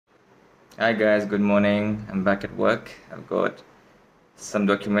Hi guys, good morning. I'm back at work. I've got some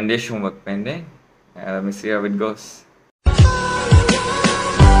documentation work pending. Let me see how it goes.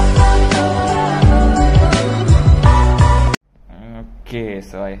 Okay,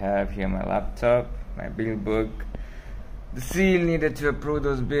 so I have here my laptop, my bill book, the seal needed to approve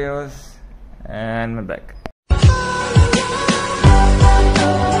those bills, and my bag.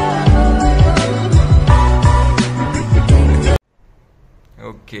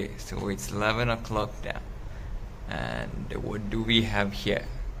 Okay, so it's 11 o'clock now. And what do we have here?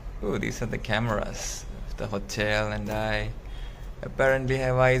 Oh, these are the cameras of the hotel, and I apparently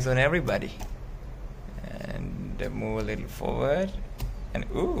have eyes on everybody. And move a little forward, and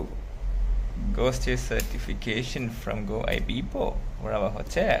ooh, ghost year certification from Go Ibibo for our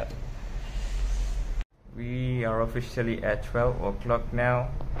hotel. We are officially at 12 o'clock now,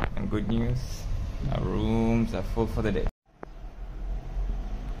 and good news, our rooms are full for the day.